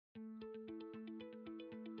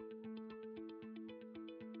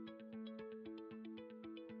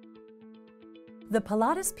The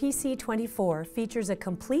Pilatus PC-24 features a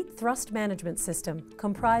complete thrust management system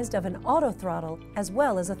comprised of an auto throttle as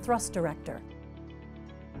well as a thrust director.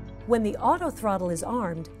 When the auto throttle is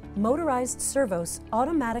armed, motorized servos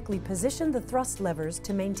automatically position the thrust levers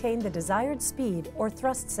to maintain the desired speed or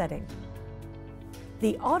thrust setting.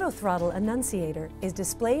 The auto throttle Annunciator is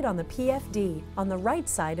displayed on the PFD on the right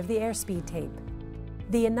side of the airspeed tape.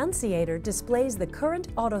 The Annunciator displays the current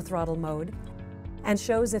auto throttle mode and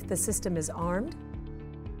shows if the system is armed,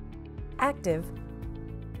 active,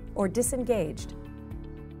 or disengaged.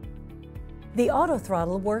 The auto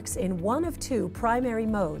throttle works in one of two primary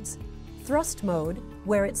modes: thrust mode,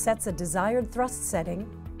 where it sets a desired thrust setting,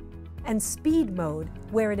 and speed mode,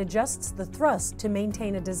 where it adjusts the thrust to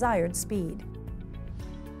maintain a desired speed.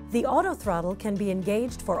 The auto throttle can be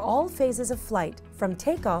engaged for all phases of flight, from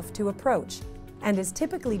takeoff to approach, and is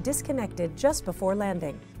typically disconnected just before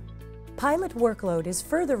landing. Pilot workload is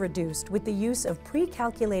further reduced with the use of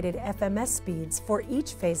pre-calculated FMS speeds for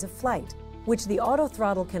each phase of flight, which the auto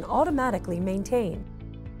throttle can automatically maintain.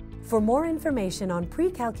 For more information on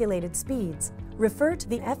pre-calculated speeds, refer to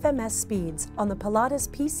the FMS speeds on the Pilatus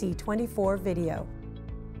PC-24 video.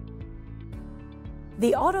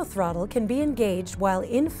 The auto throttle can be engaged while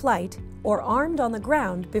in flight or armed on the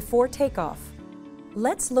ground before takeoff.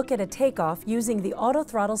 Let's look at a takeoff using the auto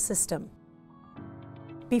throttle system.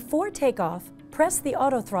 Before takeoff, press the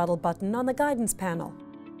auto throttle button on the guidance panel.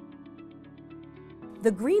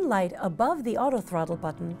 The green light above the auto throttle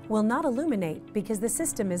button will not illuminate because the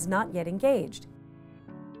system is not yet engaged.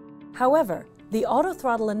 However, the auto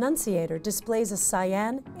throttle Annunciator displays a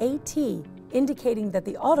cyan AT indicating that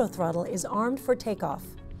the auto throttle is armed for takeoff.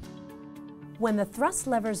 When the thrust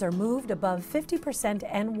levers are moved above 50%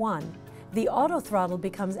 N1, the auto throttle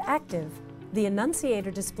becomes active, the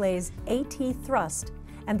Annunciator displays AT thrust,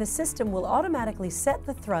 and the system will automatically set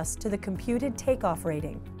the thrust to the computed takeoff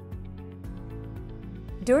rating.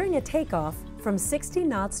 During a takeoff from 60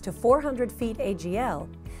 knots to 400 feet AGL,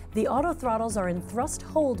 the auto throttles are in thrust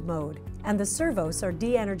hold mode and the servos are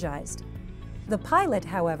de-energized. The pilot,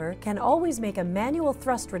 however, can always make a manual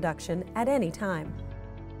thrust reduction at any time.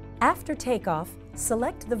 After takeoff,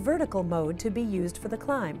 select the vertical mode to be used for the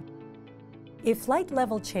climb. If flight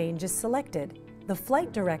level change is selected, the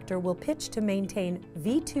flight director will pitch to maintain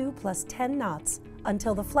V2 plus 10 knots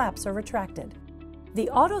until the flaps are retracted. The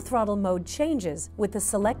auto throttle mode changes with the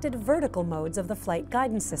selected vertical modes of the flight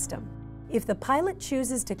guidance system. If the pilot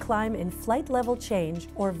chooses to climb in flight level change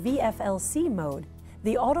or VFLC mode,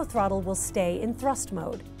 the auto throttle will stay in thrust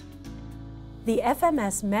mode. The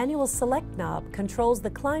FMS manual select knob controls the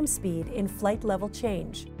climb speed in flight level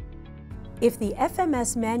change. If the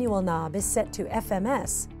FMS manual knob is set to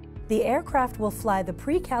FMS, the aircraft will fly the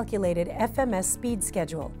pre-calculated FMS speed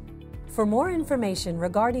schedule. For more information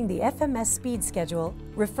regarding the FMS speed schedule,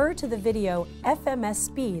 refer to the video FMS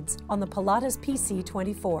Speeds on the Pilatus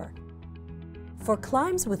PC-24. For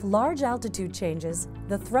climbs with large altitude changes,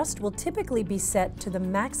 the thrust will typically be set to the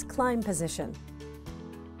max climb position.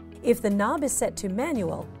 If the knob is set to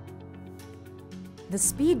manual, the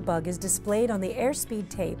speed bug is displayed on the airspeed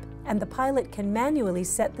tape and the pilot can manually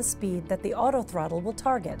set the speed that the auto throttle will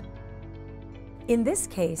target. In this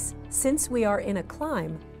case, since we are in a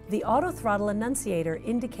climb, the auto throttle Annunciator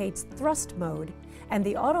indicates thrust mode and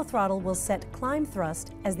the auto throttle will set climb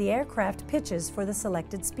thrust as the aircraft pitches for the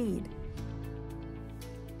selected speed.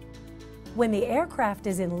 When the aircraft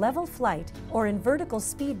is in level flight or in vertical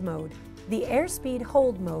speed mode, the airspeed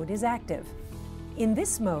hold mode is active. In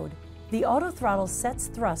this mode, the auto throttle sets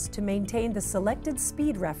thrust to maintain the selected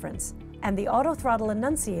speed reference and the auto throttle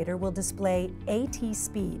Annunciator will display AT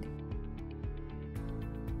speed.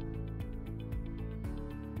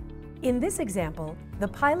 In this example, the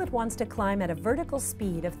pilot wants to climb at a vertical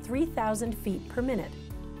speed of 3,000 feet per minute.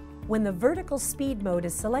 When the vertical speed mode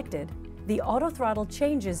is selected, the auto throttle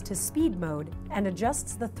changes to speed mode and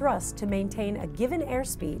adjusts the thrust to maintain a given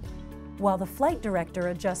airspeed, while the flight director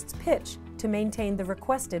adjusts pitch to maintain the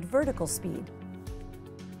requested vertical speed.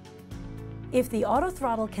 If the auto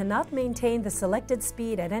throttle cannot maintain the selected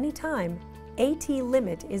speed at any time, AT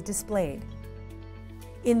limit is displayed.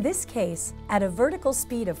 In this case, at a vertical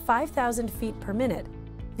speed of 5,000 feet per minute,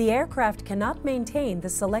 the aircraft cannot maintain the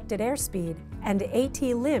selected airspeed and AT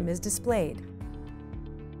lim is displayed.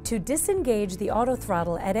 To disengage the auto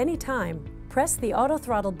throttle at any time, press the auto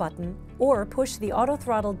throttle button or push the auto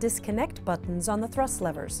throttle disconnect buttons on the thrust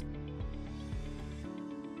levers.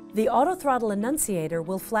 The auto throttle Annunciator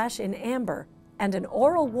will flash in amber and an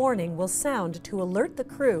oral warning will sound to alert the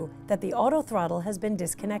crew that the auto throttle has been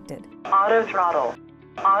disconnected. Auto throttle.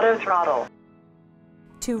 Auto throttle.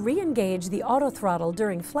 To re-engage the auto throttle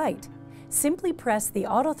during flight, Simply press the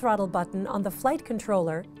auto throttle button on the flight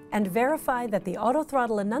controller and verify that the auto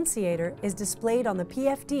throttle annunciator is displayed on the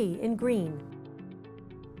PFD in green.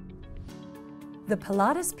 The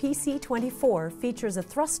Pilatus PC-24 features a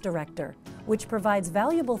thrust director, which provides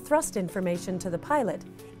valuable thrust information to the pilot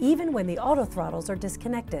even when the auto throttles are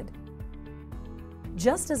disconnected.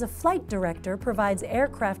 Just as a flight director provides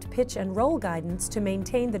aircraft pitch and roll guidance to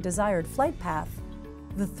maintain the desired flight path,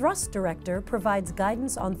 the thrust director provides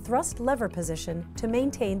guidance on thrust lever position to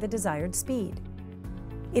maintain the desired speed.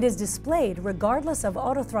 It is displayed regardless of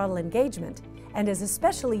autothrottle engagement and is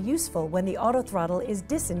especially useful when the autothrottle is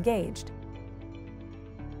disengaged.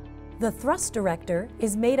 The thrust director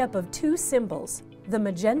is made up of two symbols, the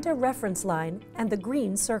magenta reference line and the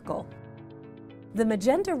green circle. The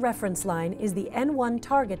magenta reference line is the N1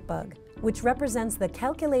 target bug, which represents the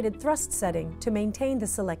calculated thrust setting to maintain the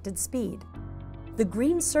selected speed. The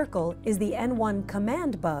green circle is the N1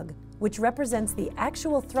 command bug, which represents the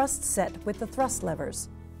actual thrust set with the thrust levers.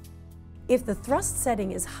 If the thrust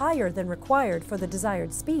setting is higher than required for the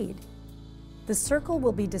desired speed, the circle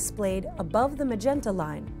will be displayed above the magenta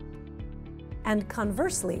line. And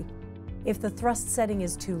conversely, if the thrust setting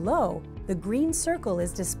is too low, the green circle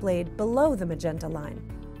is displayed below the magenta line.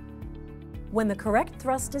 When the correct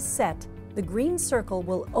thrust is set, the green circle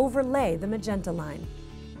will overlay the magenta line.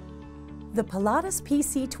 The Pilatus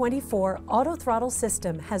PC-24 auto throttle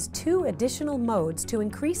system has two additional modes to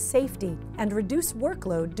increase safety and reduce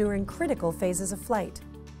workload during critical phases of flight.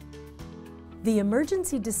 The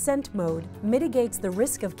emergency descent mode mitigates the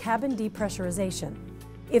risk of cabin depressurization.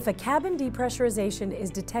 If a cabin depressurization is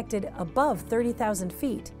detected above 30,000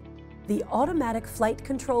 feet, the automatic flight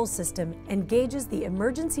control system engages the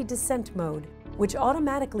emergency descent mode, which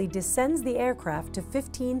automatically descends the aircraft to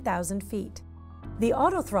 15,000 feet. The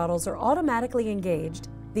autothrottles are automatically engaged,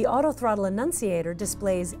 the autothrottle annunciator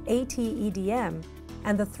displays ATEDM,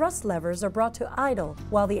 and the thrust levers are brought to idle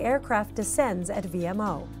while the aircraft descends at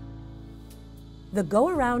VMO. The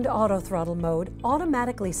go-around autothrottle mode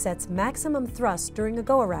automatically sets maximum thrust during a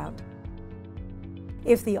go-around.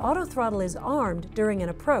 If the autothrottle is armed during an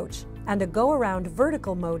approach and a go-around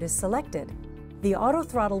vertical mode is selected, the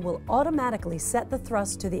autothrottle will automatically set the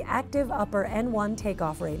thrust to the active upper N1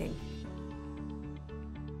 takeoff rating.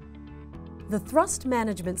 The thrust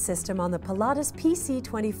management system on the Pilatus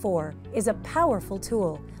PC-24 is a powerful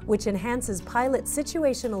tool which enhances pilot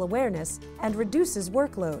situational awareness and reduces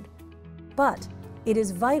workload. But it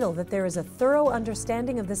is vital that there is a thorough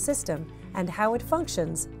understanding of the system and how it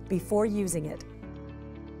functions before using it.